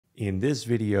In this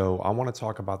video, I want to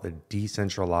talk about the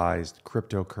decentralized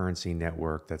cryptocurrency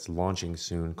network that's launching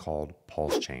soon called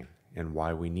PulseChain and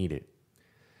why we need it.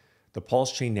 The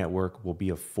PulseChain network will be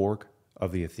a fork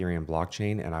of the Ethereum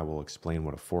blockchain, and I will explain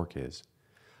what a fork is.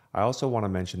 I also want to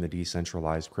mention the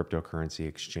decentralized cryptocurrency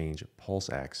exchange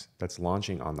PulseX that's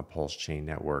launching on the PulseChain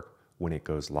network when it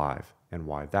goes live and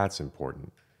why that's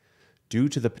important. Due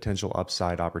to the potential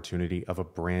upside opportunity of a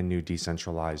brand new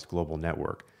decentralized global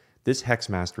network, this Hex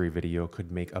Mastery video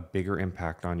could make a bigger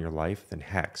impact on your life than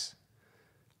Hex.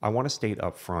 I want to state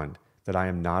up front that I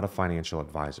am not a financial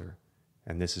advisor,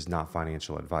 and this is not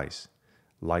financial advice.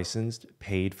 Licensed,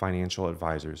 paid financial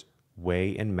advisors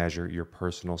weigh and measure your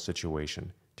personal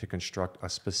situation to construct a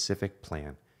specific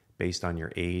plan based on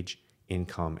your age,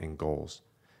 income, and goals.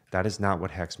 That is not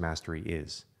what Hex Mastery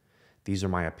is. These are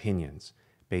my opinions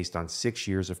based on 6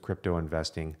 years of crypto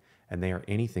investing, and they are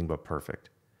anything but perfect.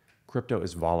 Crypto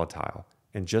is volatile,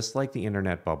 and just like the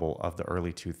internet bubble of the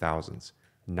early 2000s,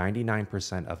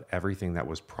 99% of everything that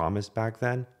was promised back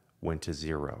then went to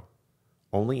zero.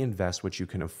 Only invest what you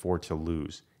can afford to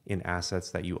lose in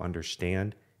assets that you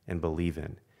understand and believe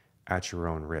in at your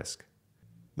own risk.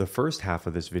 The first half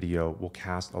of this video will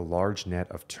cast a large net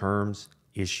of terms,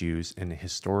 issues, and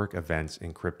historic events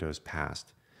in crypto's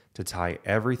past to tie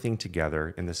everything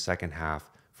together in the second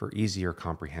half for easier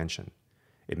comprehension.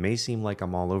 It may seem like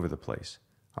I'm all over the place.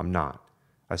 I'm not.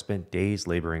 I spent days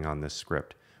laboring on this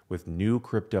script with new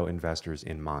crypto investors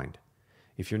in mind.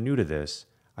 If you're new to this,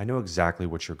 I know exactly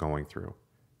what you're going through.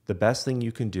 The best thing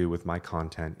you can do with my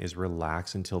content is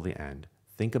relax until the end,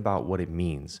 think about what it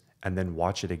means, and then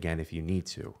watch it again if you need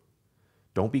to.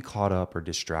 Don't be caught up or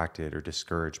distracted or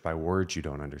discouraged by words you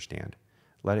don't understand.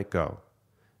 Let it go.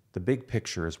 The big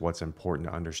picture is what's important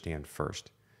to understand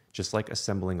first, just like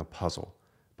assembling a puzzle,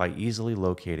 by easily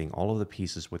locating all of the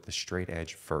pieces with the straight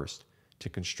edge first to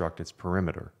construct its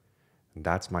perimeter. And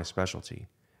that's my specialty,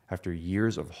 after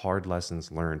years of hard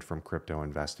lessons learned from crypto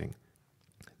investing.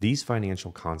 These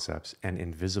financial concepts and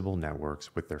invisible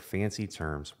networks with their fancy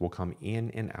terms will come in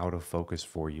and out of focus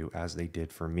for you as they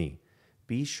did for me.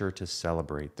 Be sure to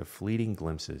celebrate the fleeting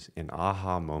glimpses and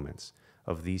aha moments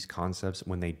of these concepts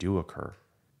when they do occur.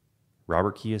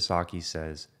 Robert Kiyosaki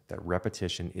says that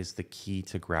repetition is the key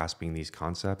to grasping these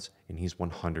concepts, and he's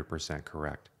 100%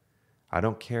 correct. I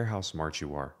don't care how smart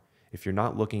you are. If you're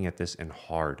not looking at this in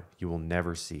hard, you will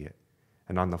never see it.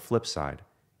 And on the flip side,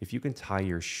 if you can tie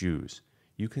your shoes,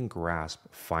 you can grasp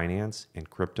finance and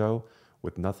crypto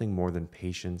with nothing more than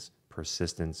patience,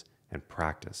 persistence, and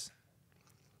practice.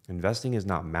 Investing is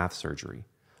not math surgery,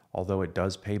 although it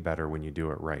does pay better when you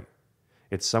do it right.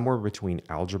 It's somewhere between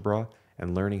algebra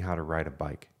and learning how to ride a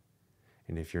bike.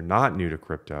 And if you're not new to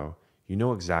crypto, you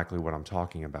know exactly what I'm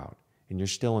talking about, and you're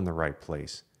still in the right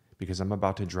place, because I'm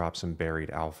about to drop some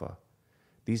buried alpha.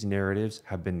 These narratives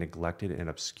have been neglected and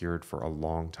obscured for a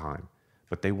long time,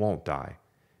 but they won't die,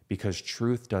 because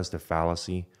truth does to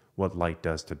fallacy what light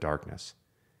does to darkness.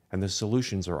 And the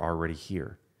solutions are already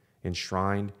here,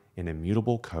 enshrined in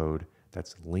immutable code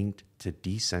that's linked to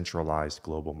decentralized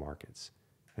global markets.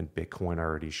 And Bitcoin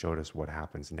already showed us what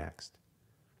happens next.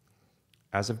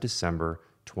 As of December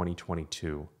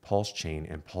 2022, PulseChain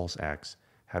and PulseX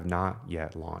have not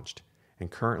yet launched,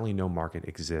 and currently no market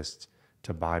exists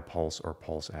to buy Pulse or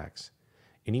PulseX.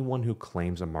 Anyone who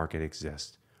claims a market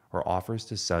exists or offers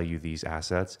to sell you these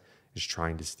assets is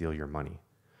trying to steal your money.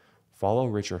 Follow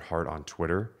Richard Hart on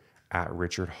Twitter at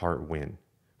RichardHartWin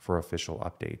for official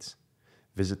updates.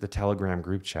 Visit the Telegram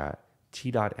group chat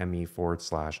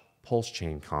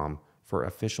t.me/PulseChain.com for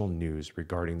official news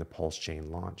regarding the PulseChain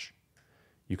launch.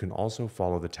 You can also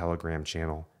follow the Telegram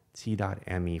channel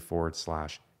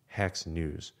t.me/Hex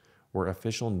News, where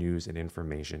official news and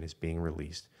information is being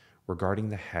released regarding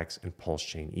the Hex and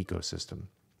PulseChain ecosystem.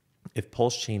 If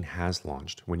PulseChain has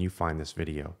launched when you find this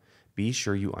video, be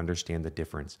sure you understand the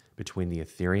difference between the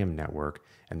Ethereum network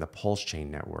and the PulseChain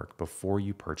network before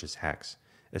you purchase Hex,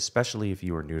 especially if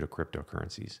you are new to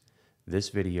cryptocurrencies. This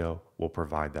video will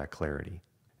provide that clarity.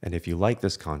 And if you like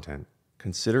this content,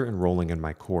 consider enrolling in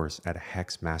my course at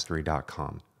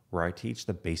hexmastery.com, where I teach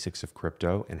the basics of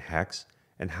crypto and Hex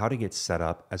and how to get set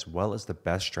up, as well as the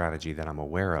best strategy that I'm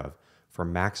aware of for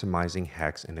maximizing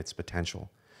Hex and its potential,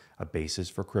 a basis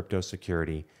for crypto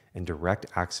security, and direct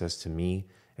access to me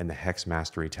and the Hex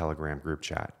Mastery Telegram group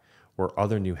chat, where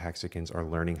other new Hexicans are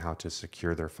learning how to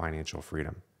secure their financial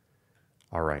freedom.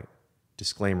 All right,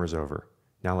 disclaimer's over.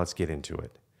 Now let's get into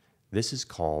it. This is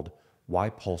called Why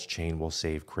PulseChain Will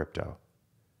Save Crypto.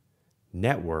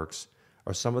 Networks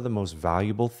are some of the most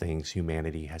valuable things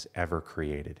humanity has ever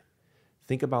created.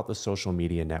 Think about the social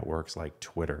media networks like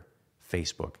Twitter,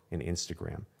 Facebook, and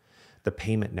Instagram. the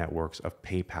payment networks of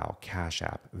PayPal, Cash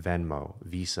App, Venmo,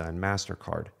 Visa, and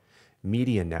MasterCard,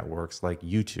 media networks like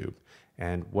YouTube,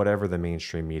 and whatever the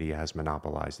mainstream media has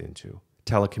monopolized into,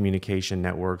 telecommunication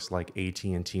networks like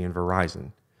AT&T and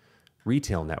Verizon,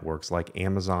 retail networks like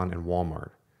Amazon and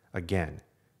Walmart. Again,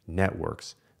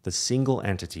 networks, the single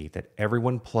entity that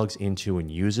everyone plugs into and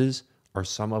uses, are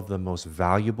some of the most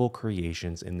valuable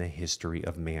creations in the history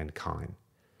of mankind.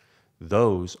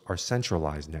 Those are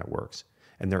centralized networks,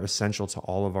 and they're essential to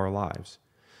all of our lives.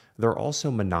 They're also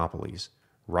monopolies,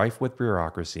 rife with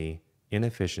bureaucracy,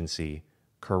 inefficiency,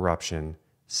 corruption,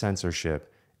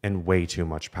 censorship, and way too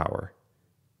much power.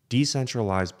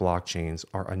 Decentralized blockchains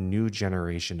are a new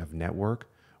generation of network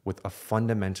with a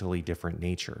fundamentally different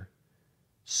nature.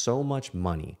 So much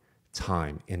money,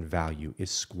 time, and value is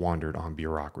squandered on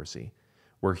bureaucracy,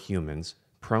 where humans,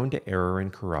 prone to error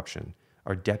and corruption,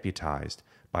 are deputized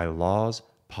by laws,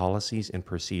 policies, and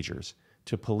procedures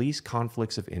to police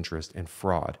conflicts of interest and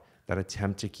fraud that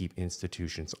attempt to keep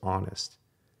institutions honest.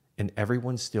 And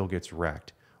everyone still gets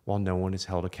wrecked while no one is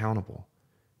held accountable.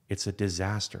 It's a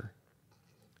disaster.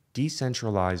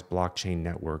 Decentralized blockchain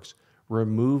networks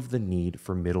remove the need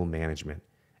for middle management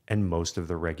and most of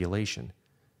the regulation.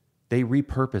 They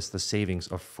repurpose the savings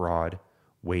of fraud,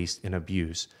 waste, and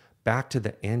abuse back to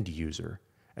the end user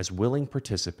as willing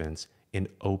participants in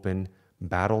open,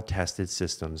 battle-tested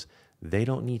systems they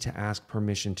don't need to ask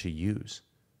permission to use.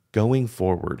 Going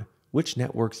forward, which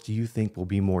networks do you think will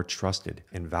be more trusted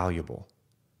and valuable?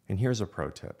 And here's a pro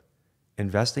tip.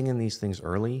 Investing in these things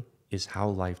early is how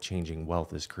life-changing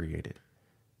wealth is created.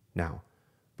 Now,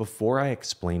 before I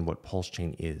explain what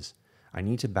PulseChain is, I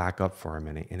need to back up for a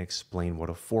minute and explain what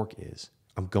a fork is.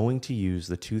 I'm going to use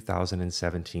the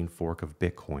 2017 fork of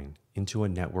Bitcoin into a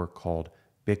network called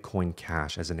Bitcoin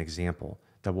Cash as an example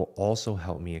that will also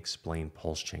help me explain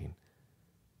PulseChain.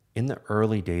 In the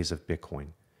early days of Bitcoin,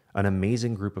 an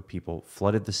amazing group of people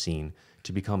flooded the scene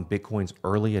to become Bitcoin's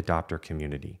early adopter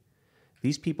community.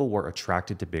 These people were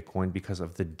attracted to Bitcoin because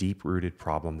of the deep-rooted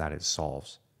problem that it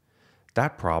solves.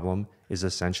 That problem is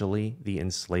essentially the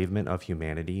enslavement of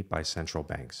humanity by central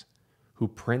banks, who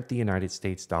print the United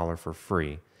States dollar for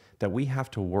free that we have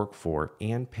to work for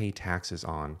and pay taxes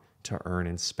on to earn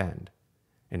and spend.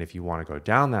 And if you want to go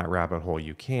down that rabbit hole,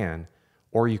 you can,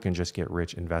 or you can just get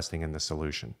rich investing in the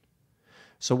solution.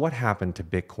 So what happened to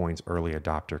Bitcoin's early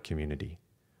adopter community?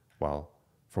 Well,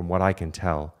 from what I can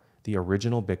tell, the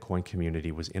original Bitcoin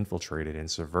community was infiltrated and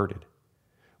subverted.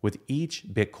 With each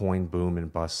Bitcoin boom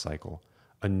and bust cycle,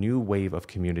 a new wave of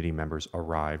community members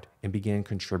arrived and began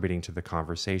contributing to the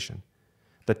conversation.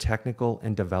 The technical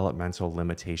and developmental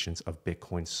limitations of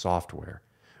Bitcoin software,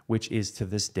 which is to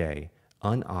this day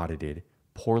unaudited,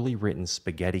 poorly written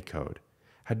spaghetti code,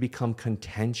 had become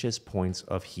contentious points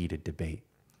of heated debate.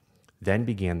 Then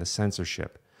began the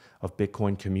censorship of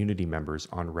Bitcoin community members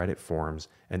on Reddit forums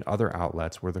and other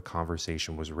outlets where the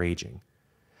conversation was raging.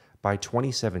 By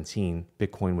 2017,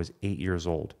 Bitcoin was 8 years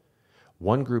old.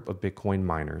 One group of Bitcoin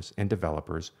miners and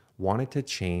developers wanted to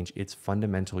change its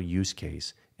fundamental use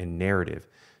case and narrative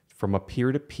from a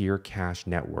peer-to-peer cash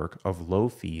network of low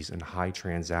fees and high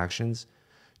transactions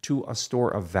to a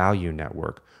store of value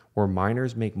network where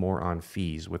miners make more on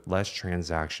fees with less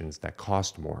transactions that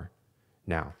cost more.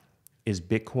 Now, is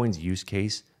Bitcoin's use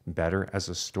case better as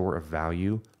a store of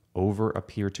value over a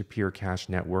peer-to-peer cash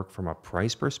network from a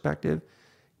price perspective?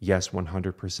 Yes,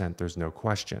 100%, there's no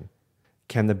question.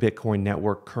 Can the Bitcoin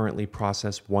network currently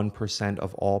process 1%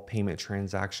 of all payment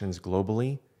transactions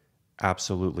globally?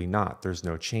 Absolutely not, there's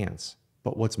no chance.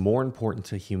 But what's more important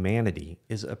to humanity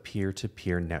is a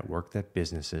peer-to-peer network that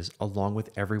businesses, along with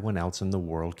everyone else in the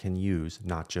world, can use,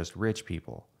 not just rich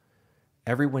people.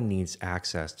 Everyone needs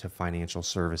access to financial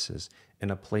services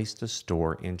and a place to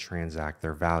store and transact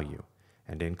their value.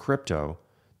 And in crypto,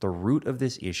 the root of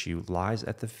this issue lies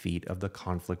at the feet of the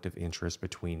conflict of interest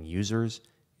between users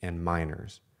and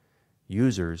miners.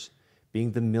 Users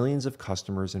being the millions of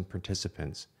customers and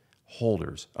participants,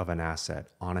 holders of an asset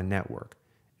on a network,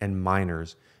 and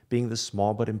miners being the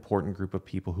small but important group of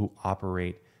people who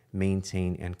operate,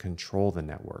 maintain, and control the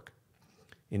network.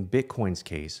 In Bitcoin's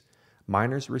case,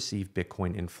 miners receive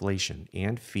Bitcoin inflation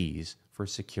and fees for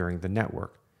securing the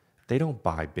network. They don't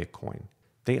buy Bitcoin.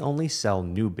 They only sell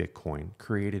new Bitcoin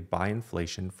created by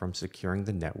inflation from securing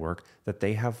the network that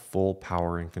they have full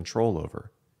power and control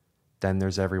over. Then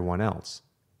there's everyone else,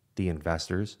 the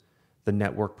investors, the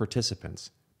network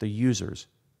participants, the users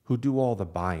who do all the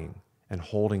buying and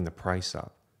holding the price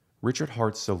up. Richard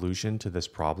Hart's solution to this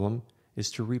problem is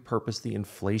to repurpose the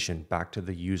inflation back to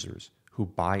the users who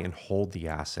buy and hold the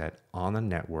asset on a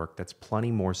network that's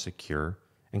plenty more secure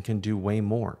and can do way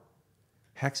more.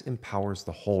 Hex empowers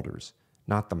the holders,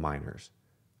 not the miners.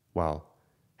 Well,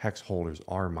 Hex holders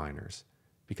are miners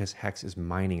because Hex is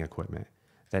mining equipment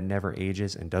that never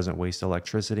ages and doesn't waste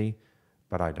electricity,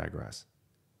 but I digress.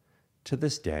 To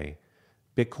this day,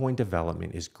 Bitcoin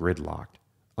development is gridlocked,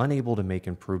 unable to make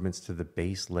improvements to the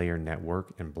base layer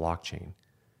network and blockchain.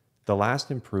 The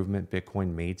last improvement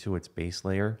Bitcoin made to its base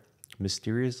layer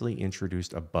mysteriously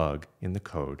introduced a bug in the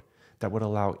code that would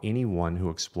allow anyone who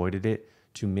exploited it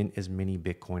to mint as many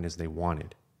Bitcoin as they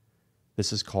wanted.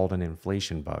 This is called an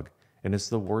inflation bug, and it's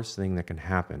the worst thing that can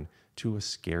happen to a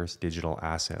scarce digital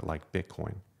asset like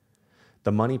Bitcoin.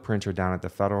 The money printer down at the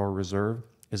Federal Reserve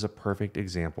is a perfect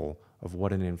example of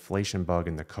what an inflation bug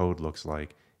in the code looks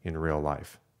like in real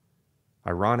life.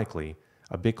 Ironically,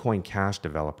 a Bitcoin Cash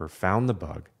developer found the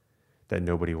bug that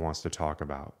nobody wants to talk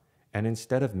about, and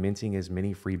instead of minting as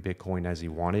many free Bitcoin as he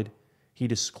wanted, he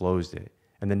disclosed it,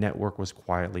 and the network was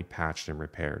quietly patched and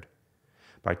repaired.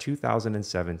 By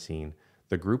 2017,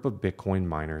 the group of Bitcoin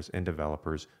miners and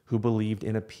developers who believed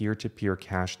in a peer-to-peer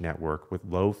cash network with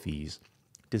low fees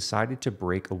decided to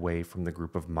break away from the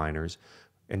group of miners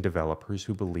and developers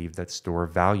who believed that store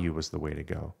of value was the way to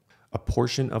go. A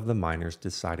portion of the miners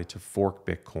decided to fork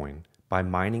Bitcoin by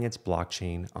mining its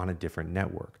blockchain on a different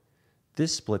network.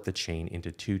 This split the chain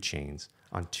into two chains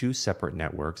on two separate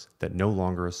networks that no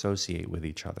longer associate with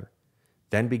each other.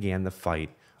 Then began the fight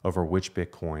over which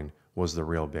Bitcoin was the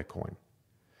real Bitcoin.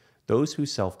 Those who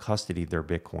self-custodied their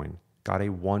Bitcoin got a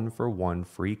one-for-one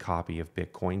free copy of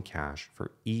Bitcoin Cash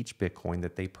for each Bitcoin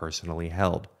that they personally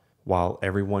held, while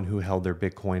everyone who held their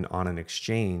Bitcoin on an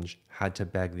exchange had to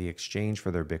beg the exchange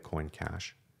for their Bitcoin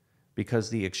Cash. Because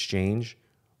the exchange,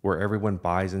 where everyone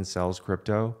buys and sells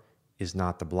crypto, is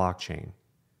not the blockchain.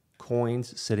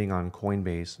 Coins sitting on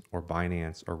Coinbase or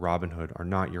Binance or Robinhood are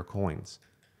not your coins.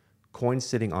 Coins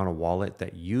sitting on a wallet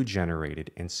that you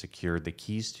generated and secured the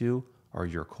keys to are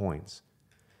your coins.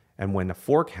 And when a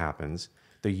fork happens,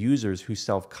 the users who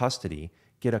self-custody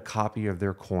get a copy of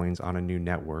their coins on a new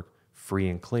network free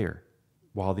and clear,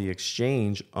 while the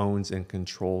exchange owns and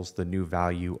controls the new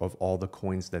value of all the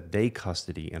coins that they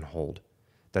custody and hold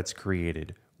that's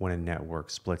created when a network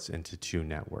splits into two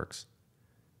networks.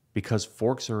 Because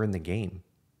forks are in the game,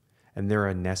 and they're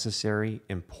a necessary,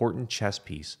 important chess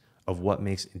piece of what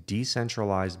makes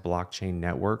decentralized blockchain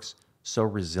networks so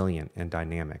resilient and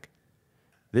dynamic.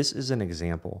 This is an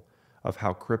example of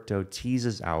how crypto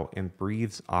teases out and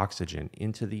breathes oxygen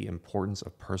into the importance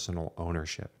of personal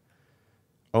ownership.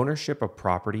 Ownership of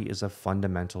property is a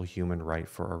fundamental human right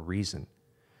for a reason,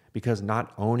 because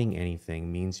not owning anything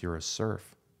means you're a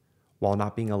serf, while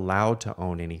not being allowed to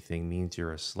own anything means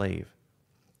you're a slave.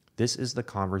 This is the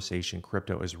conversation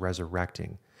crypto is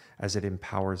resurrecting as it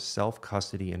empowers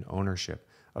self-custody and ownership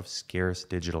of scarce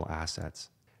digital assets.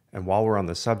 And while we're on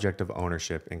the subject of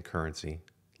ownership and currency,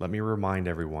 let me remind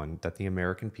everyone that the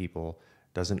American people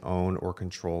doesn't own or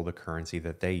control the currency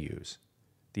that they use.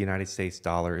 The United States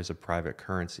dollar is a private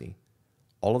currency.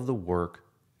 All of the work,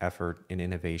 effort, and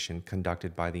innovation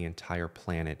conducted by the entire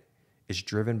planet is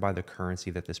driven by the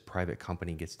currency that this private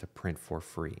company gets to print for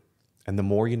free. And the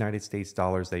more United States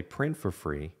dollars they print for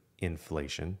free,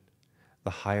 inflation,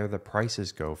 the higher the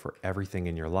prices go for everything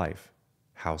in your life: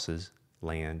 houses,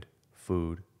 land,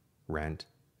 food, rent,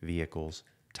 vehicles,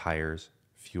 tires,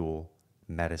 fuel,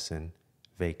 medicine,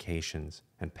 vacations,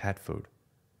 and pet food.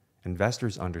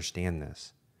 Investors understand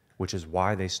this, which is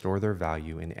why they store their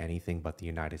value in anything but the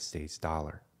United States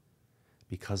dollar.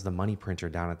 Because the money printer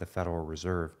down at the Federal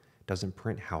Reserve doesn't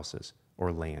print houses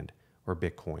or land or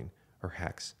Bitcoin or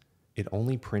Hex. It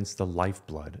only prints the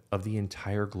lifeblood of the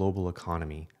entire global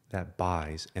economy that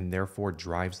buys and therefore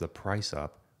drives the price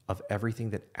up of everything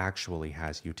that actually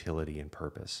has utility and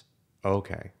purpose.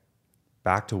 Okay,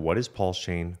 back to what is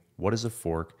PulseChain, what is a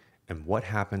fork, and what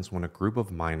happens when a group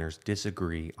of miners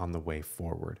disagree on the way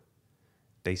forward.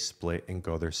 They split and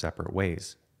go their separate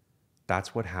ways.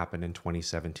 That's what happened in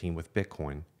 2017 with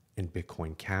Bitcoin, and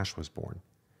Bitcoin Cash was born.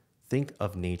 Think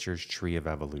of nature's tree of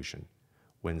evolution,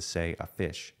 when, say, a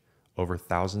fish, over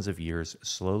thousands of years,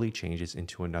 slowly changes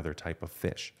into another type of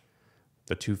fish.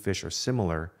 The two fish are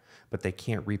similar, but they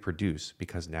can't reproduce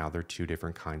because now they're two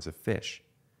different kinds of fish.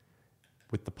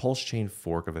 With the PulseChain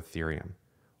fork of Ethereum,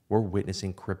 we're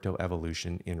witnessing crypto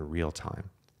evolution in real time.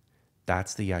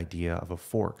 That's the idea of a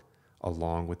fork,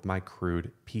 along with my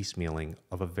crude piecemealing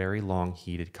of a very long,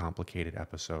 heated, complicated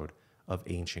episode of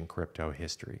ancient crypto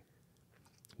history.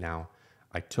 Now,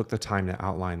 I took the time to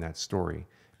outline that story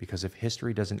because if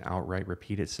history doesn't outright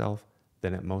repeat itself,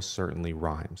 then it most certainly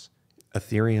rhymes.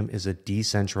 Ethereum is a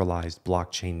decentralized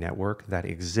blockchain network that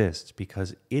exists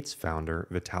because its founder,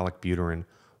 Vitalik Buterin,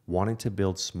 wanted to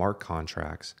build smart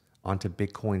contracts onto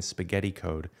Bitcoin's spaghetti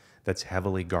code that's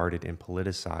heavily guarded and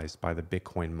politicized by the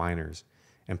Bitcoin miners,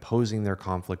 and posing their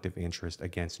conflict of interest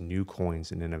against new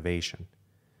coins and innovation.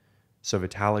 So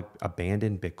Vitalik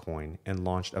abandoned Bitcoin and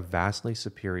launched a vastly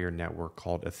superior network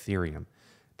called Ethereum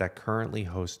that currently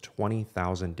hosts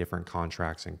 20,000 different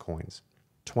contracts and coins.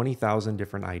 20,000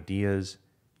 different ideas,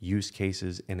 use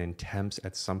cases, and attempts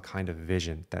at some kind of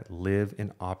vision that live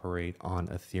and operate on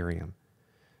Ethereum.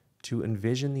 To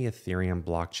envision the Ethereum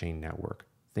blockchain network,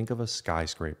 think of a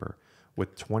skyscraper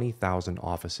with 20,000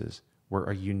 offices where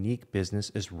a unique business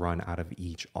is run out of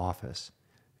each office.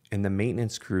 And the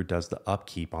maintenance crew does the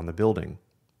upkeep on the building,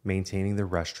 maintaining the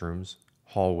restrooms,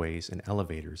 hallways, and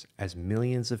elevators as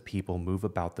millions of people move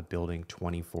about the building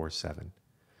 24/7.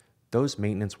 Those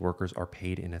maintenance workers are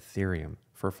paid in Ethereum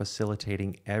for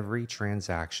facilitating every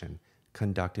transaction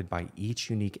conducted by each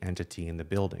unique entity in the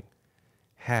building.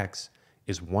 Hex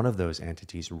is one of those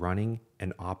entities running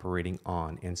and operating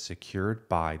on and secured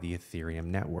by the Ethereum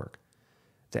network.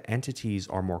 The entities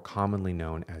are more commonly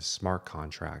known as smart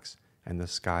contracts, and the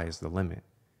sky is the limit.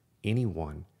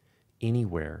 Anyone,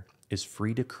 anywhere, is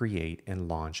free to create and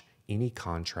launch any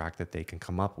contract that they can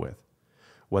come up with.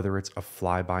 Whether it's a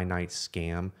fly-by-night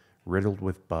scam riddled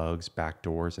with bugs,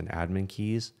 backdoors, and admin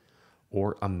keys,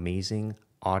 or amazing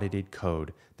audited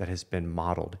code that has been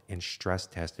modeled and stress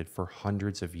tested for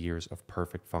hundreds of years of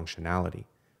perfect functionality.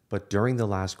 But during the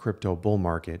last crypto bull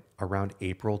market, around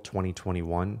April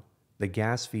 2021, the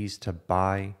gas fees to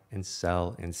buy and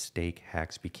sell and stake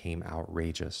Hex became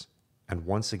outrageous. And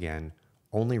once again,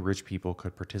 only rich people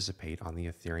could participate on the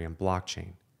Ethereum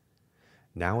blockchain.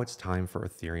 Now it's time for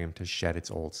Ethereum to shed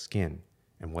its old skin.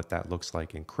 And what that looks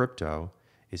like in crypto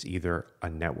is either a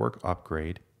network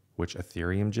upgrade, which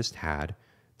Ethereum just had,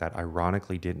 that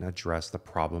ironically didn't address the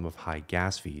problem of high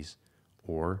gas fees,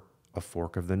 or a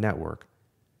fork of the network.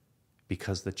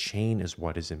 Because the chain is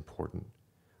what is important.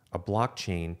 A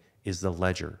blockchain is the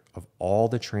ledger of all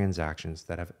the transactions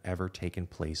that have ever taken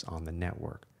place on the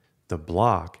network. The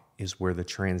block is where the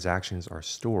transactions are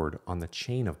stored on the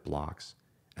chain of blocks,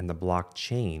 and the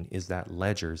blockchain is that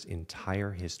ledger's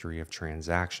entire history of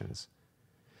transactions.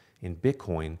 In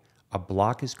Bitcoin, a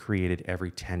block is created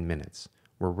every 10 minutes,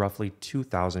 where roughly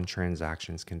 2,000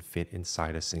 transactions can fit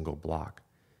inside a single block.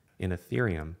 In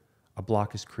Ethereum, a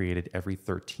block is created every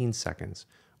 13 seconds,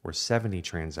 where 70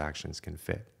 transactions can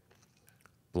fit.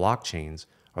 Blockchains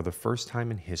are the first time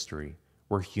in history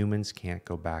where humans can't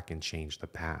go back and change the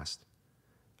past.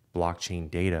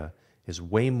 Blockchain data is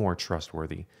way more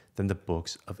trustworthy than the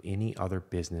books of any other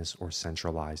business or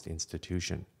centralized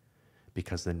institution,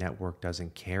 because the network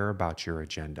doesn't care about your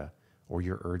agenda or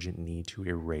your urgent need to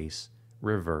erase,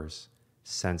 reverse,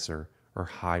 censor, or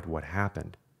hide what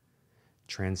happened.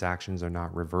 Transactions are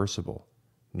not reversible.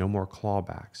 No more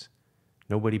clawbacks.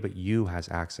 Nobody but you has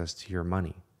access to your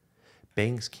money.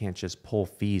 Banks can't just pull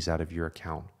fees out of your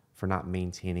account for not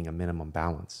maintaining a minimum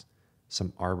balance,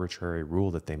 some arbitrary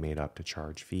rule that they made up to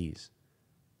charge fees.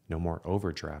 No more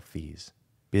overdraft fees.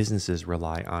 Businesses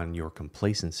rely on your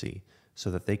complacency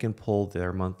so that they can pull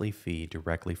their monthly fee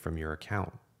directly from your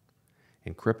account.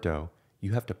 In crypto,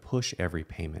 you have to push every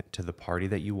payment to the party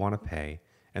that you want to pay,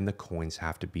 and the coins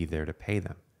have to be there to pay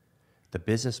them. The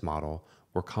business model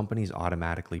where companies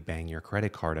automatically bang your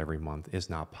credit card every month is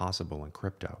not possible in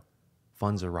crypto.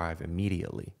 Funds arrive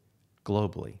immediately,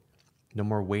 globally. No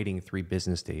more waiting 3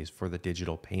 business days for the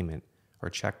digital payment or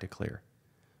check to clear.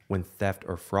 When theft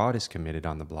or fraud is committed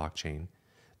on the blockchain,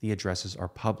 the addresses are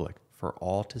public for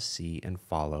all to see and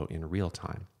follow in real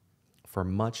time, for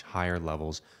much higher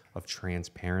levels of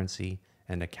transparency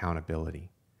and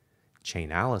accountability.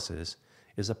 Chainalysis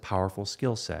is a powerful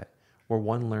skill set where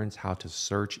one learns how to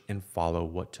search and follow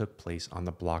what took place on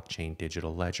the blockchain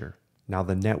digital ledger. Now,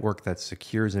 the network that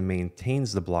secures and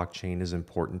maintains the blockchain is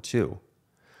important too.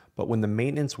 But when the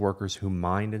maintenance workers who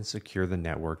mine and secure the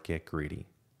network get greedy,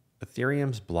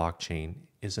 Ethereum's blockchain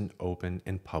is an open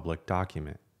and public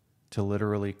document to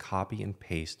literally copy and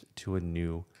paste to a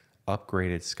new,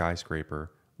 upgraded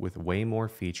skyscraper with way more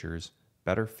features,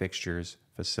 better fixtures,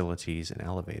 facilities, and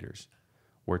elevators,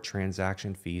 where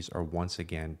transaction fees are once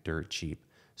again dirt cheap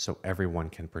so everyone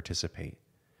can participate.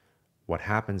 What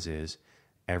happens is,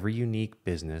 every unique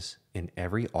business in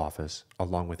every office,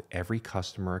 along with every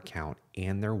customer account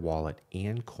and their wallet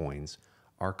and coins,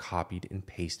 are copied and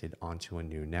pasted onto a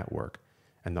new network,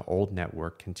 and the old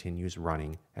network continues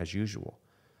running as usual.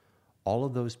 All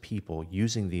of those people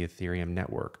using the Ethereum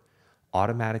network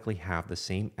automatically have the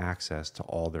same access to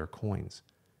all their coins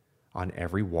on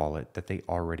every wallet that they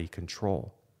already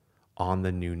control on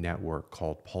the new network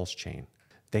called PulseChain.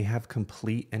 They have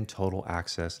complete and total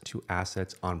access to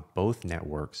assets on both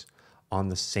networks on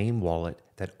the same wallet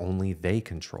that only they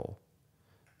control.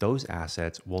 Those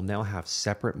assets will now have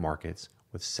separate markets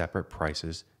with separate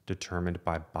prices determined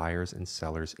by buyers and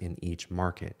sellers in each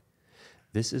market.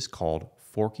 This is called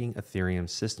forking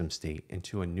Ethereum's system state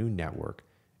into a new network,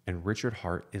 and Richard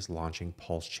Hart is launching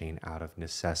PulseChain out of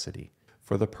necessity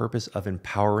for the purpose of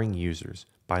empowering users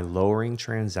by lowering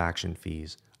transaction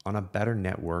fees on a better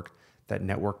network that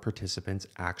network participants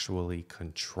actually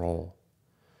control.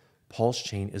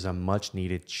 PulseChain is a much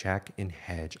needed check and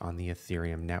hedge on the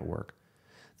Ethereum network.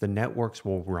 The networks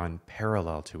will run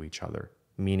parallel to each other,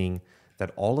 meaning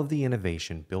that all of the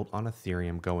innovation built on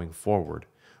Ethereum going forward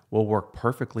will work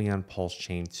perfectly on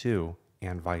PulseChain too,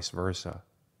 and vice versa.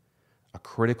 A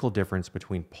critical difference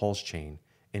between PulseChain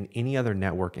and any other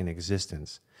network in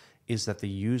existence is that the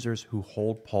users who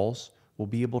hold Pulse will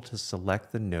be able to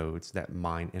select the nodes that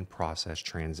mine and process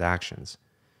transactions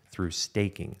through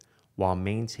staking while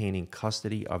maintaining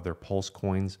custody of their Pulse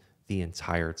coins the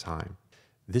entire time.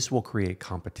 This will create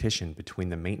competition between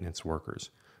the maintenance workers,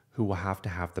 who will have to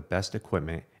have the best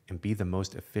equipment and be the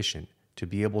most efficient to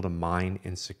be able to mine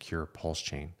and secure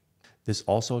PulseChain. This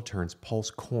also turns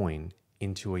Pulse coin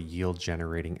into a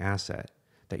yield-generating asset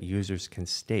that users can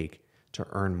stake to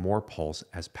earn more Pulse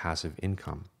as passive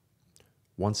income.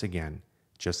 Once again,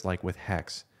 just like with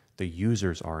Hex, the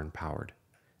users are empowered.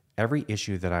 Every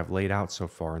issue that I've laid out so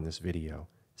far in this video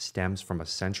stems from a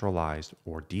centralized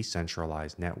or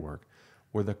decentralized network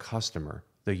where the customer,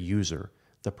 the user,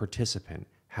 the participant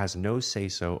has no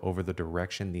say-so over the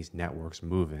direction these networks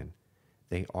move in.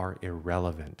 They are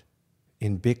irrelevant.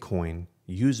 In Bitcoin,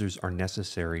 users are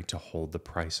necessary to hold the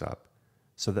price up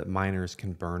so that miners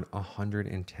can burn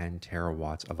 110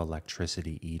 terawatts of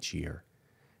electricity each year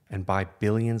and buy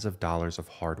billions of dollars of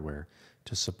hardware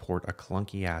to support a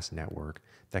clunky-ass network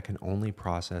that can only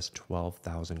process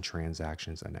 12,000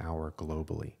 transactions an hour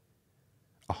globally.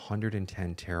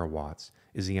 110 terawatts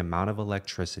is the amount of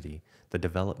electricity the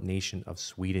developed nation of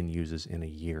Sweden uses in a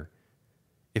year.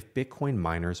 If Bitcoin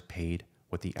miners paid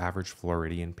what the average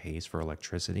Floridian pays for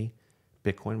electricity,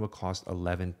 Bitcoin would cost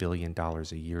 $11 billion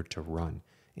a year to run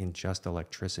in just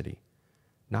electricity.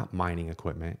 Not mining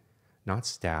equipment, not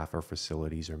staff or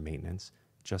facilities or maintenance,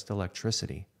 just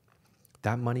electricity.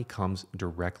 That money comes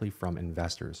directly from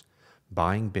investors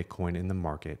buying Bitcoin in the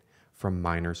market from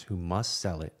miners who must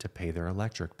sell it to pay their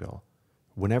electric bill.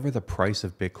 Whenever the price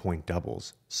of Bitcoin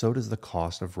doubles, so does the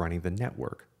cost of running the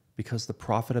network, because the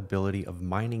profitability of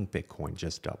mining Bitcoin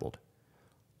just doubled.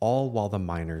 All while the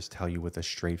miners tell you with a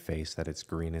straight face that it's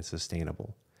green and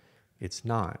sustainable. It's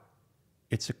not.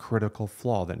 It's a critical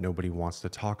flaw that nobody wants to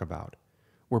talk about,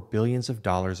 where billions of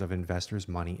dollars of investors'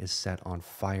 money is set on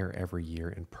fire every year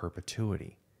in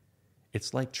perpetuity.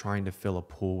 It's like trying to fill a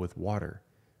pool with water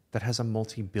that has a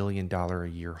multi-billion-dollar a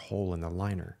year hole in the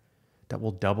liner that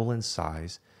will double in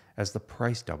size as the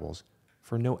price doubles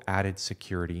for no added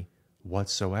security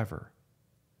whatsoever.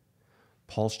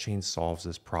 PulseChain solves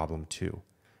this problem too,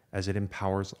 as it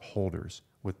empowers holders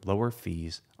with lower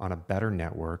fees on a better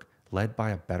network led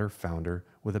by a better founder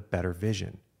with a better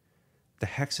vision. The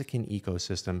Hexican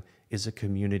ecosystem is a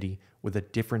community with a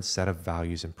different set of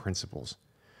values and principles,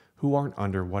 who aren't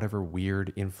under whatever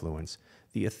weird influence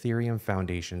the Ethereum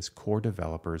Foundation's core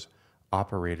developers,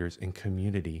 operators, and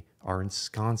community are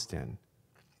ensconced in.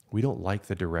 We don't like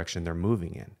the direction they're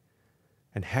moving in.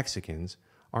 And Hexicans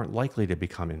aren't likely to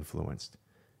become influenced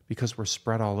because we're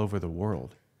spread all over the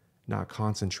world, not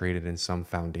concentrated in some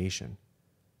foundation.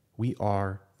 We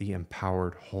are the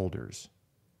empowered holders.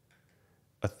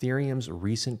 Ethereum's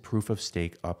recent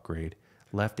proof-of-stake upgrade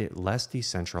left it less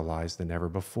decentralized than ever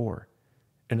before,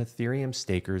 and Ethereum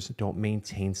stakers don't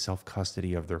maintain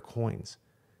self-custody of their coins.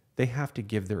 They have to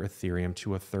give their Ethereum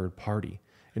to a third party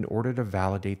in order to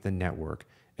validate the network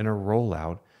in a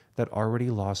rollout that already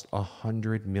lost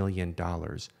 $100 million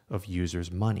of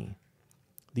users' money.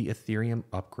 The Ethereum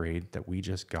upgrade that we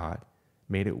just got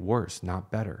made it worse, not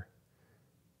better,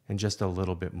 and just a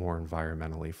little bit more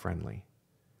environmentally friendly.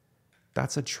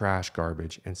 That's a trash,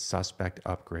 garbage, and suspect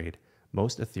upgrade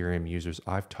most Ethereum users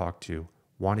I've talked to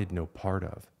wanted no part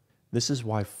of. This is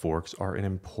why forks are an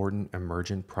important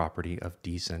emergent property of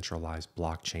decentralized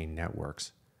blockchain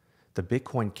networks. The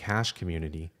Bitcoin Cash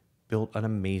community built an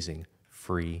amazing,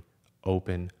 free,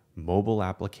 open, mobile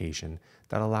application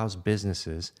that allows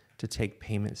businesses to take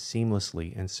payment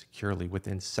seamlessly and securely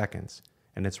within seconds,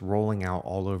 and it's rolling out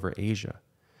all over Asia.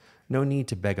 No need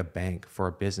to beg a bank for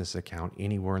a business account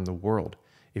anywhere in the world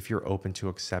if you're open to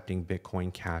accepting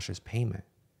Bitcoin Cash as payment.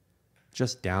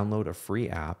 Just download a free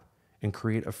app and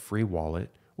create a free wallet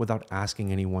without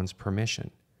asking anyone's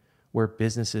permission. where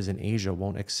businesses in Asia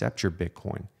won't accept your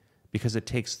Bitcoin because it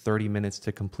takes 30 minutes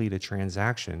to complete a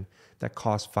transaction that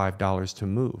costs $5 to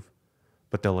move,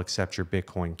 but they'll accept your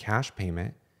Bitcoin Cash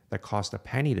payment that costs a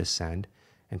penny to send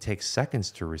and takes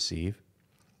seconds to receive.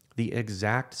 The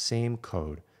exact same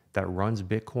code that runs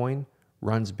Bitcoin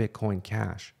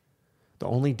Cash. The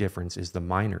only difference is the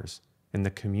miners and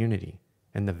the community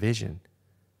and the vision.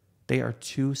 They are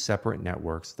two separate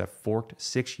networks that forked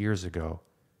 6 years ago,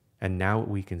 and now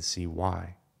we can see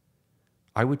why.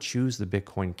 I would choose the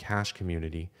Bitcoin Cash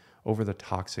community over the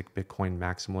toxic Bitcoin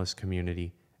maximalist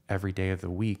community every day of the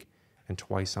week and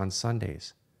twice on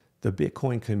Sundays. The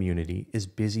Bitcoin community is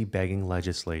busy begging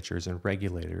legislatures and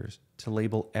regulators to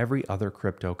label every other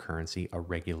cryptocurrency a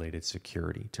regulated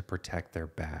security to protect their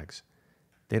bags.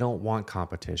 They don't want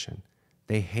competition.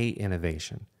 They hate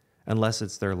innovation, unless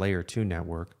it's their layer 2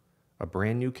 network, a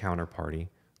brand new counterparty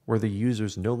where the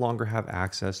users no longer have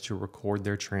access to record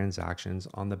their transactions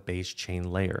on the base chain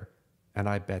layer, and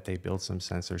I bet they build some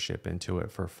censorship into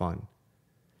it for fun.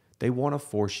 They want to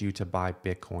force you to buy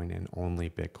Bitcoin and only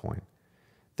Bitcoin.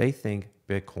 They think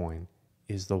Bitcoin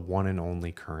is the one and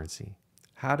only currency.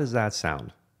 How does that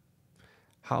sound?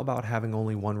 How about having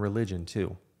only one religion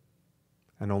too?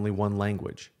 And only one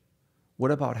language?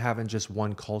 What about having just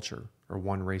one culture or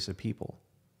one race of people?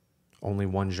 Only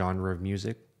one genre of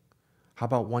music? How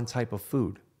about one type of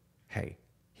food? Hey,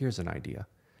 here's an idea.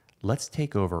 Let's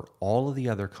take over all of the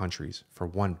other countries for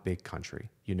one big country,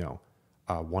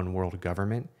 one world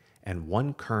government and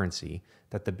one currency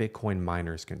that the Bitcoin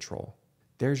miners control.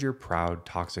 There's your proud,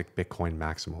 toxic Bitcoin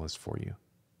maximalist for you.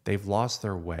 They've lost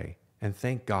their way, and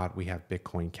thank God we have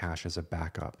Bitcoin Cash as a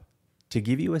backup. To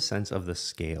give you a sense of the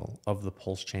scale of the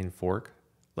PulseChain fork,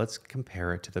 let's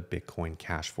compare it to the Bitcoin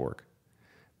Cash fork.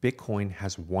 Bitcoin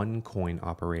has one coin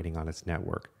operating on its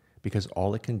network because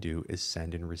all it can do is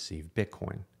send and receive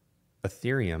Bitcoin.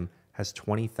 Ethereum has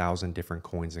 20,000 different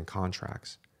coins and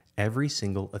contracts. Every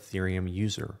single Ethereum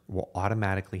user will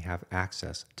automatically have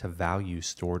access to value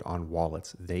stored on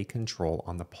wallets they control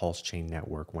on the PulseChain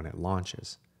network when it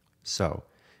launches. So,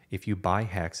 if you buy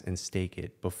Hex and stake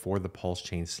it before the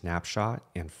PulseChain snapshot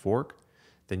and fork,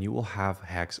 then you will have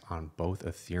Hex on both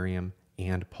Ethereum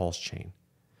and PulseChain.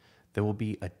 There will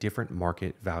be a different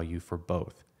market value for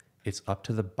both. It's up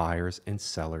to the buyers and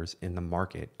sellers in the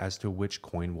market as to which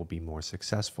coin will be more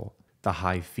successful, the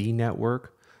high fee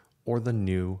network or the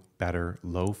new, better,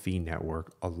 low fee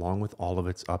network along with all of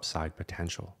its upside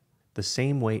potential. The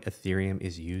same way Ethereum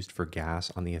is used for gas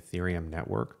on the Ethereum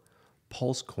network,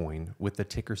 PulseCoin with the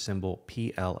ticker symbol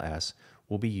PLS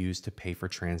will be used to pay for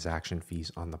transaction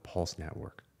fees on the Pulse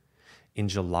network. In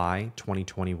July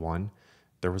 2021,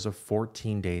 there was a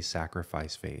 14-day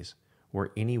sacrifice phase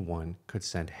where anyone could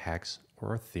send Hex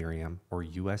or Ethereum or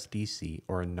USDC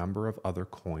or a number of other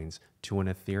coins to an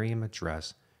Ethereum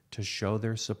address to show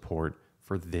their support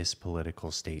for this political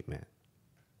statement.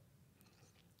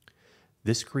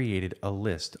 This created a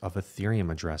list of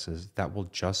Ethereum addresses that will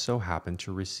just so happen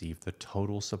to receive the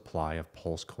total supply of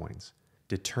Pulse coins,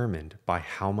 determined by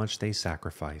how much they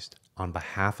sacrificed on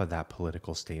behalf of that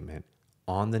political statement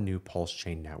on the new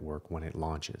PulseChain network when it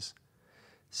launches.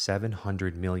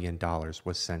 $700 million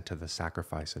was sent to the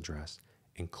sacrifice address,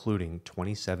 including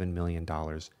 $27 million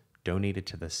donated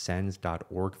to the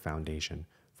Sens.org Foundation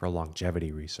for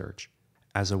longevity research.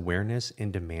 As awareness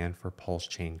and demand for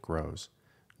PulseChain grows,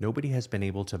 nobody has been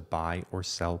able to buy or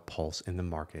sell Pulse in the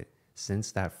market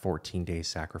since that 14-day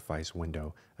sacrifice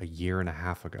window a year and a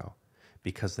half ago,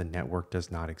 because the network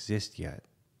does not exist yet.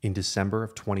 In December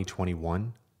of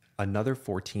 2021, another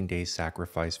 14-day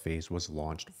sacrifice phase was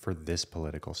launched for this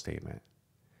political statement,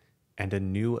 and a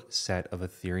new set of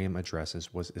Ethereum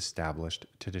addresses was established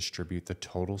to distribute the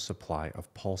total supply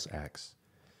of PulseX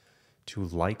to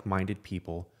like-minded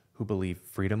people who believe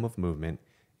freedom of movement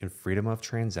and freedom of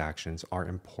transactions are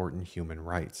important human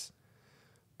rights.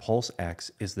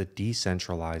 PulseX is the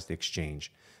decentralized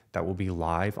exchange that will be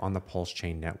live on the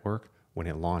PulseChain network when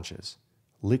it launches.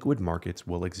 Liquid markets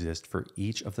will exist for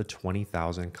each of the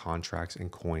 20,000 contracts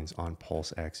and coins on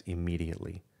PulseX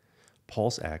immediately.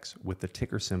 PulseX, with the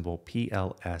ticker symbol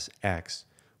PLSX,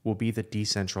 will be the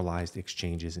decentralized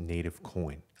exchange's native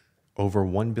coin. Over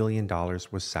 $1 billion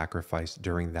was sacrificed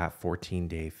during that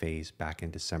 14-day phase back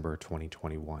in December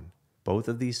 2021. Both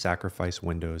of these sacrifice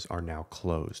windows are now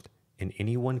closed, and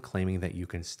anyone claiming that you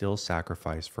can still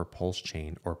sacrifice for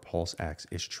PulseChain or PulseX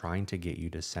is trying to get you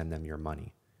to send them your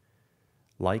money.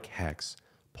 Like Hex,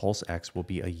 PulseX will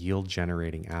be a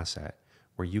yield-generating asset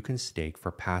where you can stake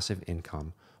for passive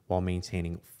income while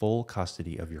maintaining full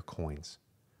custody of your coins.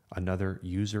 Another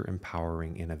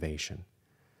user-empowering innovation.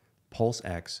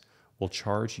 PulseX will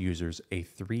charge users a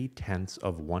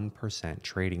 0.3%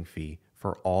 trading fee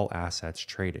for all assets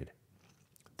traded.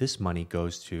 This money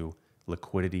goes to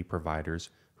liquidity providers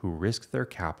who risk their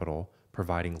capital,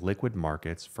 providing liquid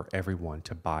markets for everyone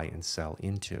to buy and sell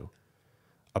into.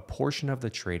 A portion of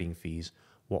the trading fees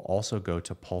will also go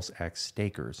to PulseX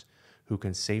stakers, who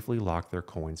can safely lock their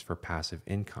coins for passive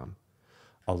income,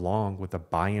 along with a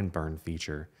buy and burn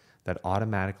feature that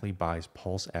automatically buys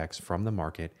PulseX from the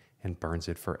market and burns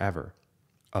it forever,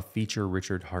 a feature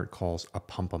Richard Hart calls a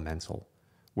pumpamental,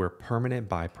 where permanent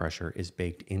buy pressure is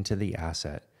baked into the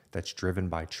asset that's driven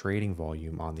by trading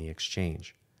volume on the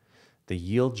exchange. The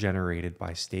yield generated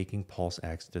by staking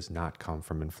PulseX does not come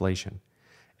from inflation.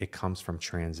 It comes from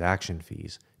transaction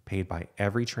fees paid by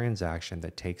every transaction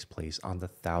that takes place on the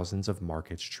thousands of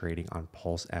markets trading on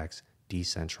PulseX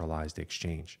decentralized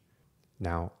exchange.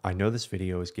 Now, I know this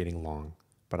video is getting long,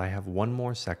 but I have one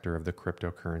more sector of the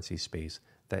cryptocurrency space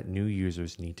that new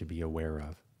users need to be aware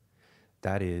of.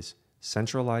 That is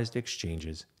centralized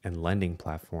exchanges and lending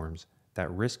platforms that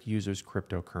risk users'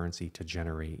 cryptocurrency to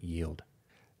generate yield.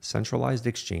 Centralized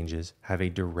exchanges have a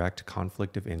direct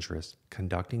conflict of interest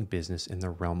conducting business in the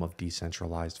realm of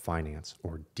decentralized finance,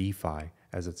 or DeFi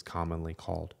as it's commonly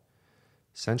called.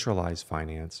 Centralized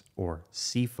finance, or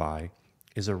CeFi,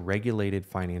 is a regulated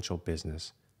financial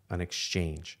business, an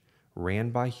exchange, ran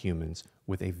by humans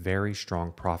with a very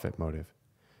strong profit motive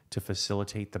to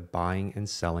facilitate the buying and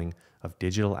selling of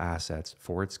digital assets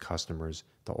for its customers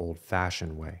the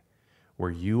old-fashioned way,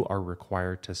 where you are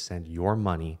required to send your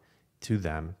money to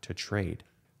them to trade.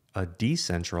 A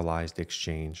decentralized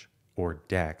exchange, or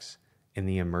DEX, in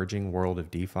the emerging world of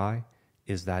DeFi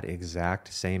is that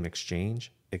exact same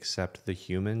exchange, except the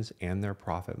humans and their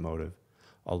profit motive,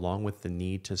 along with the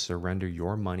need to surrender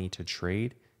your money to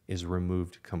trade, is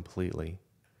removed completely.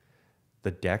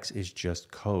 The DEX is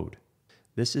just code.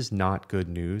 This is not good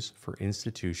news for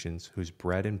institutions whose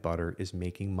bread and butter is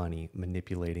making money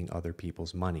manipulating other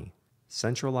people's money.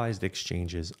 Centralized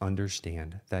exchanges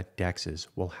understand that DEXs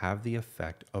will have the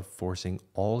effect of forcing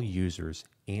all users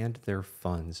and their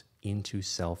funds into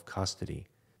self-custody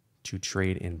to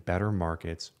trade in better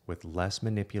markets with less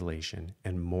manipulation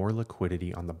and more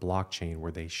liquidity on the blockchain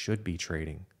where they should be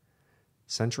trading.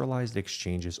 Centralized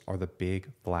exchanges are the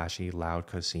big, flashy, loud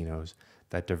casinos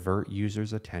that divert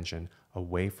users' attention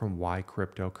away from why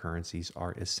cryptocurrencies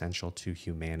are essential to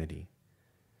humanity.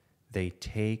 They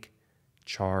take,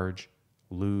 charge,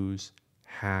 lose,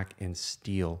 hack, and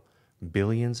steal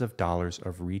billions of dollars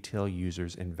of retail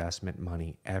users' investment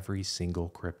money every single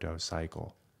crypto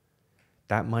cycle.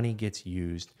 That money gets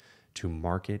used to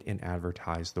market and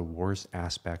advertise the worst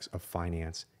aspects of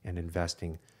finance and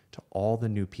investing to all the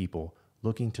new people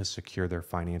looking to secure their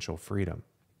financial freedom.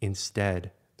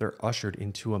 Instead, they're ushered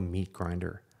into a meat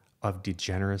grinder of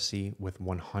degeneracy with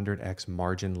 100x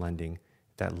margin lending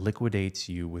that liquidates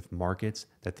you with markets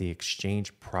that the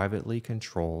exchange privately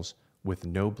controls with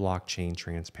no blockchain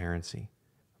transparency.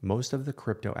 Most of the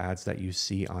crypto ads that you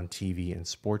see on TV and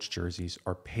sports jerseys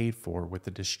are paid for with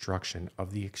the destruction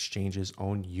of the exchange's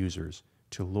own users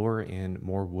to lure in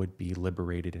more would-be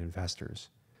liberated investors.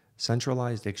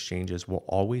 Centralized exchanges will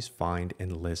always find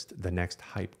and list the next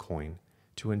hype coin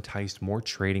to entice more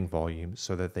trading volume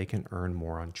so that they can earn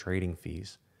more on trading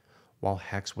fees. While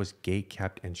Hex was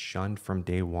gatekept and shunned from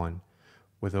day one,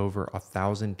 with over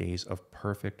 1,000 days of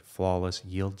perfect, flawless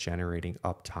yield-generating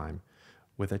uptime,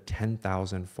 with a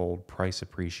 10,000-fold price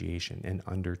appreciation in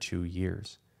under 2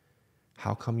 years.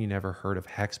 How come you never heard of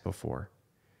Hex before?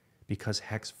 Because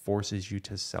Hex forces you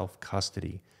to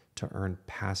self-custody to earn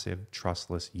passive,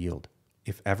 trustless yield.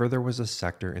 If ever there was a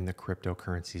sector in the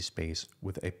cryptocurrency space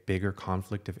with a bigger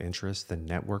conflict of interest than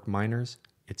network miners,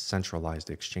 it's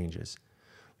centralized exchanges,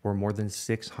 where more than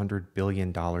 $600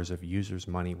 billion of users'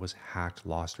 money was hacked,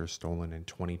 lost, or stolen in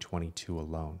 2022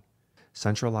 alone.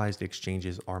 Centralized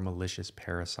exchanges are malicious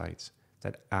parasites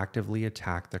that actively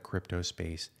attack the crypto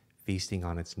space, feasting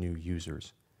on its new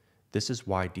users. This is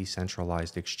why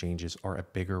decentralized exchanges are a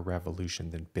bigger revolution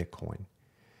than Bitcoin.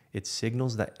 It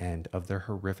signals the end of their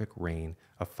horrific reign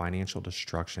of financial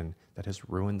destruction that has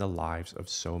ruined the lives of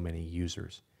so many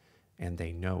users, and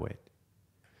they know it.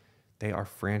 They are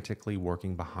frantically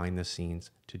working behind the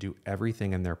scenes to do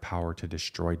everything in their power to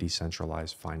destroy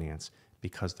decentralized finance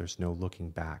because there's no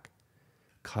looking back.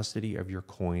 Custody of your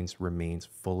coins remains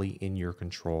fully in your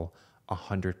control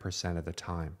 100% of the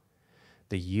time.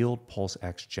 The yield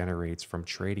PulseX generates from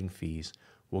trading fees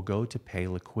will go to pay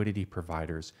liquidity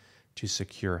providers to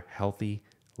secure healthy,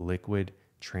 liquid,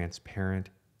 transparent,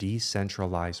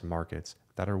 decentralized markets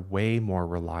that are way more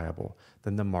reliable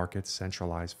than the markets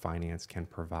centralized finance can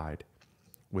provide.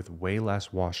 with way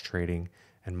less wash trading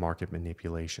and market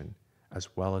manipulation,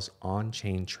 as well as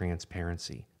on-chain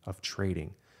transparency of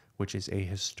trading, which is a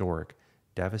historic,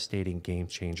 devastating game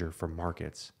changer for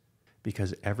markets,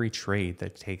 because every trade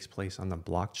that takes place on the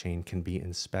blockchain can be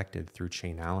inspected through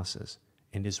Chainalysis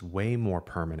and is way more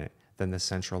permanent than the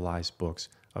centralized books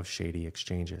of shady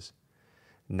exchanges.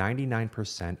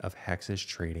 99% of Hex's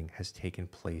trading has taken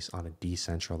place on a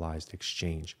decentralized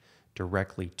exchange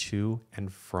directly to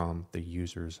and from the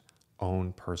user's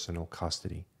own personal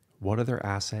custody. What other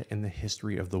asset in the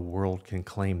history of the world can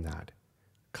claim that?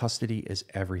 Custody is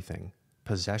everything.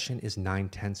 Possession is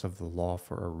 9/10 of the law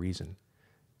for a reason.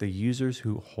 The users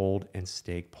who hold and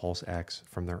stake PulseX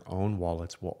from their own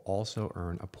wallets will also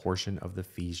earn a portion of the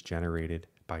fees generated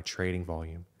by trading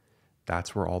volume.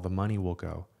 That's where all the money will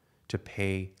go, to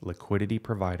pay liquidity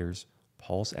providers,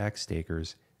 PulseX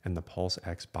stakers, and the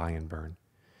PulseX buy and burn.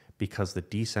 Because the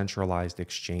decentralized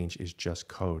exchange is just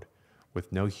code,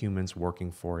 with no humans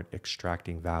working for it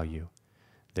extracting value.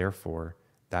 Therefore,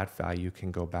 that value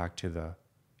can go back to the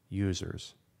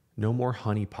users. No more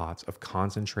honeypots of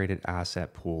concentrated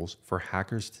asset pools for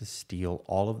hackers to steal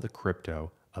all of the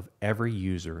crypto of every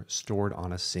user stored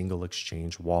on a single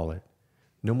exchange wallet.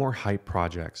 No more hype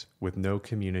projects with no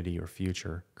community or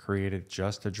future created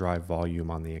just to drive volume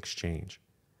on the exchange.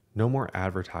 No more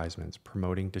advertisements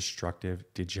promoting destructive,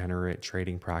 degenerate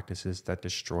trading practices that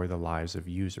destroy the lives of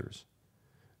users.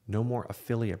 No more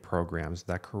affiliate programs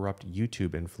that corrupt YouTube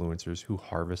influencers who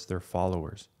harvest their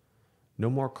followers. No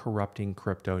more corrupting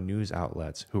crypto news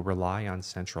outlets who rely on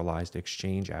centralized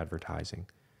exchange advertising,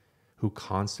 who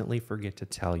constantly forget to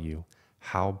tell you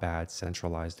how bad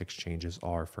centralized exchanges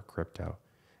are for crypto.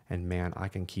 And man, I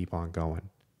can keep on going.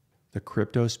 The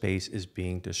crypto space is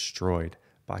being destroyed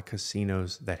by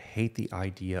casinos that hate the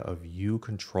idea of you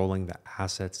controlling the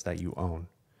assets that you own.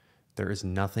 There is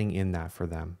nothing in that for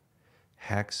them.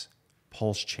 Hex,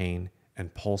 PulseChain,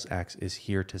 and PulseX is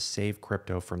here to save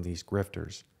crypto from these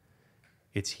grifters.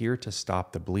 It's here to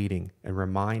stop the bleeding and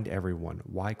remind everyone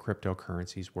why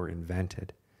cryptocurrencies were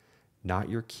invented. Not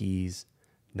your keys,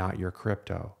 not your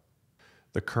crypto.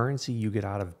 The currency you get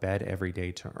out of bed every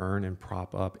day to earn and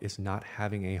prop up is not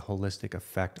having a holistic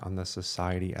effect on the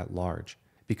society at large,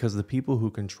 because the people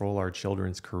who control our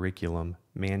children's curriculum,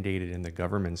 mandated in the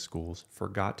government schools,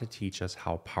 forgot to teach us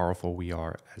how powerful we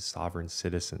are as sovereign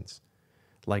citizens.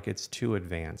 Like it's too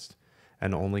advanced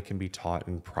and only can be taught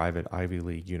in private Ivy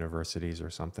League universities or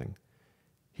something.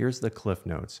 Here's the cliff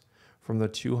notes from the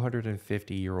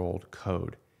 250-year-old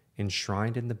code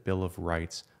enshrined in the Bill of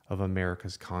Rights of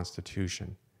America's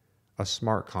Constitution, a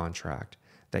smart contract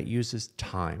that uses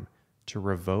time to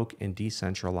revoke and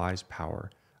decentralize power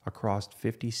across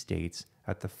 50 states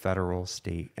at the federal,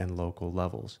 state, and local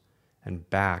levels, and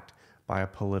backed by a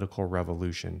political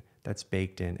revolution that's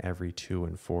baked in every 2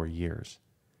 and 4 years.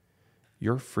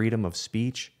 Your freedom of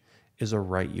speech is a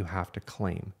right you have to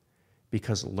claim,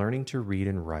 because learning to read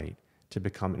and write to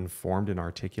become informed and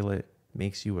articulate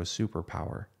makes you a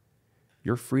superpower.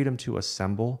 Your freedom to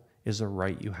assemble is a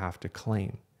right you have to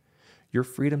claim. Your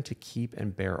freedom to keep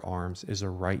and bear arms is a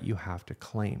right you have to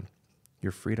claim.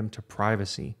 Your freedom to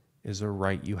privacy is a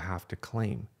right you have to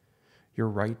claim. Your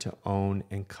right to own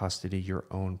and custody your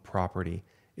own property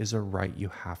is a right you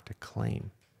have to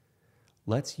claim.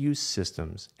 Let's use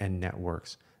systems and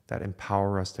networks that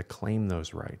empower us to claim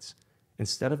those rights,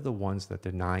 instead of the ones that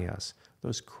deny us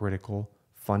those critical,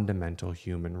 fundamental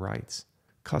human rights.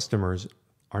 Customers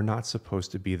are not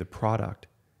supposed to be the product,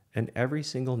 and every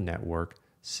single network,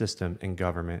 system, and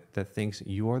government that thinks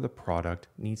you are the product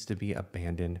needs to be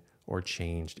abandoned or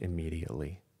changed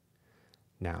immediately.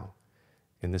 Now,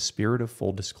 in the spirit of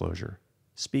full disclosure,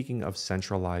 speaking of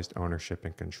centralized ownership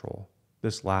and control,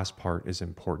 this last part is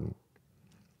important.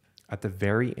 At the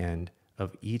very end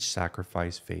of each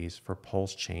sacrifice phase for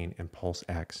PulseChain and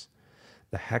PulseX,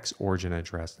 the Hex origin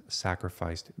address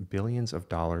sacrificed billions of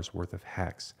dollars worth of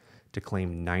Hex to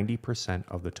claim 90%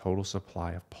 of the total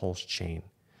supply of PulseChain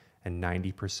and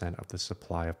 90% of the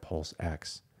supply of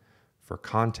PulseX. For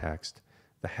context,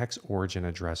 the Hex origin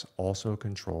address also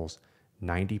controls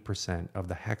 90% of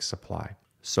the Hex supply.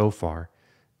 So far,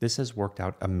 this has worked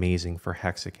out amazing for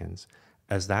Hexicans,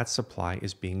 as that supply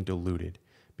is being diluted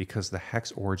because the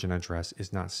Hex origin address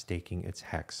is not staking its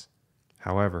Hex.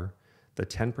 However, the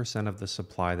 10% of the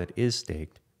supply that is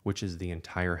staked, which is the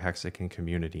entire Hexican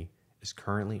community, is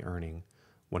currently earning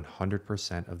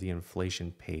 100% of the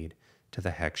inflation paid to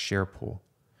the Hex share pool.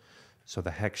 So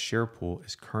the Hex share pool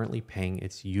is currently paying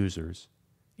its users,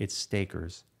 its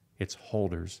stakers, its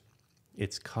holders,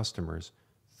 its customers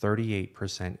 38%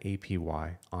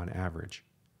 APY on average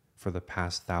for the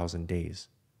past 1,000 days.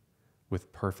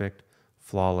 with perfect,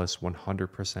 flawless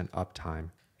 100%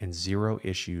 uptime and zero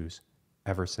issues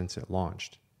ever since it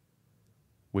launched,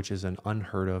 which is an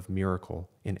unheard of miracle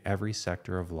in every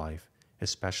sector of life,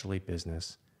 especially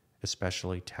business,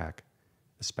 especially tech,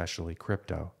 especially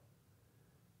crypto.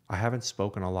 I haven't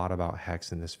spoken a lot about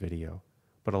Hex in this video,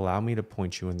 but allow me to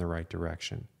point you in the right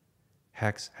direction.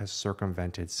 Hex has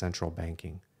circumvented central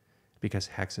banking because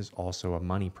Hex is also a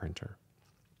money printer.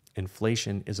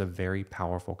 Inflation is a very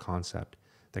powerful concept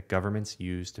that governments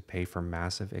use to pay for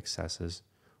massive excesses,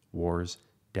 wars,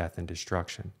 death, and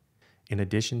destruction. In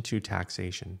addition to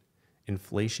taxation,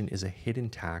 inflation is a hidden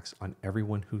tax on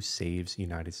everyone who saves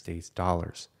United States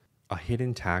dollars, a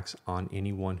hidden tax on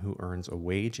anyone who earns a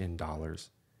wage in dollars,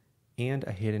 and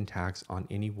a hidden tax on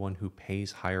anyone who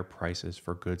pays higher prices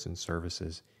for goods and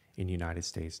services in United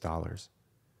States dollars.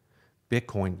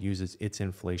 Bitcoin uses its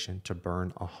inflation to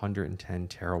burn 110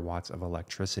 terawatts of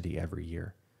electricity every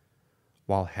year,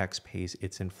 while Hex pays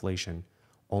its inflation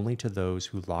only to those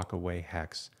who lock away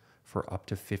Hex for up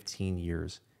to 15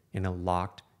 years in a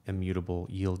locked, immutable,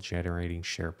 yield-generating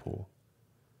share pool.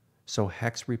 So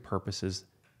Hex repurposes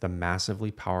the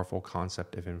massively powerful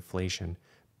concept of inflation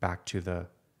back to the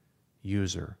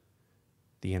user,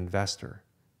 the investor,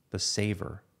 the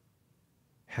saver.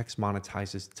 Hex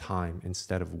monetizes time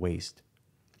instead of waste.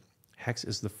 Hex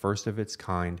is the first of its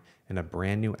kind in a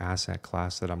brand new asset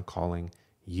class that I'm calling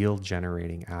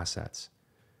yield-generating assets.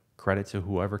 Credit to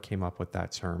whoever came up with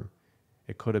that term.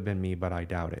 It could have been me, but I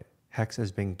doubt it. Hex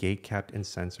has been gatekept and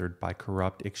censored by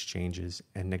corrupt exchanges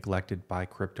and neglected by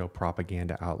crypto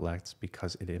propaganda outlets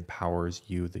because it empowers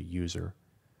you, the user.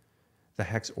 The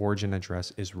Hex origin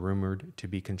address is rumored to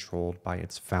be controlled by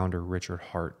its founder, Richard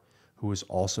Hart, who is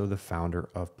also the founder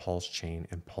of PulseChain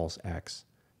and PulseX.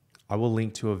 I will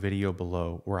link to a video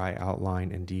below where I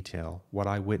outline in detail what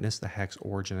I witnessed the Hex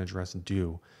origin address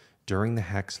do during the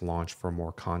Hex launch for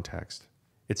more context.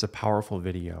 It's a powerful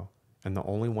video, and the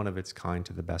only one of its kind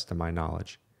to the best of my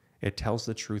knowledge. It tells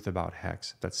the truth about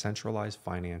Hex that centralized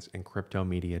finance and crypto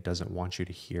media doesn't want you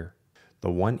to hear.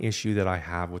 The one issue that I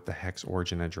have with the Hex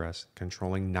origin address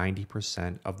controlling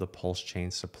 90% of the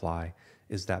PulseChain supply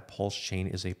is that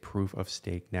PulseChain is a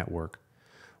proof-of-stake network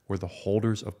where the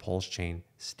holders of PulseChain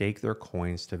stake their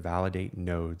coins to validate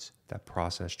nodes that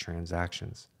process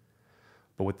transactions.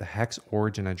 But with the Hex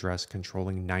origin address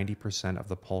controlling 90% of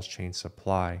the PulseChain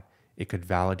supply, it could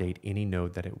validate any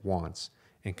node that it wants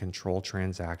and control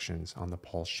transactions on the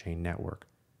PulseChain network.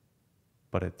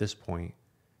 But at this point,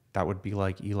 that would be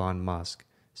like Elon Musk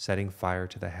setting fire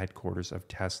to the headquarters of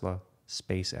Tesla,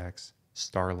 SpaceX,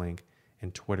 Starlink,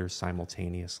 and Twitter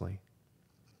simultaneously.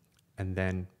 And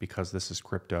then, because this is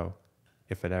crypto,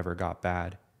 if it ever got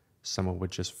bad, someone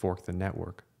would just fork the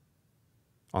network.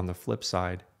 On the flip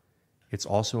side, it's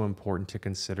also important to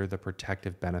consider the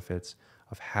protective benefits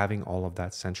of having all of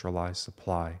that centralized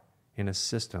supply in a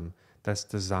system that's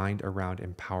designed around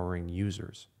empowering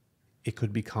users. It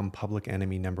could become public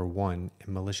enemy number one,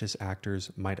 and malicious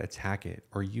actors might attack it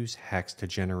or use Hex to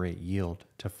generate yield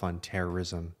to fund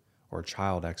terrorism or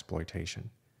child exploitation.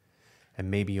 And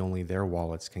maybe only their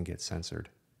wallets can get censored.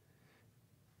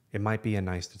 It might be a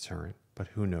nice deterrent, but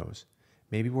who knows?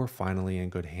 Maybe we're finally in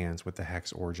good hands with the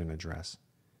Hex origin address.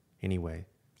 Anyway,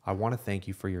 I want to thank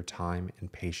you for your time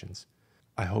and patience.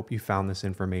 I hope you found this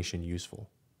information useful.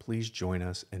 Please join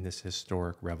us in this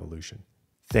historic revolution.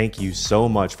 Thank you so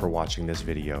much for watching this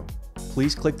video.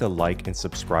 Please click the like and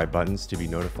subscribe buttons to be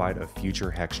notified of future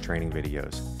Hex training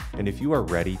videos. And if you are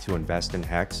ready to invest in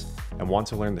Hex and want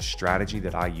to learn the strategy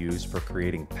that I use for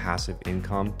creating passive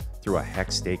income through a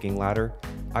Hex staking ladder,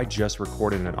 I just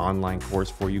recorded an online course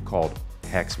for you called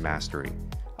Hex Mastery.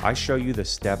 I show you the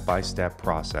step-by-step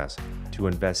process to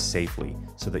invest safely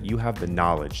so that you have the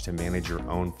knowledge to manage your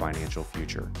own financial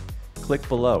future. Click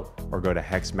below or go to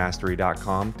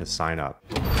hexmastery.com to sign up.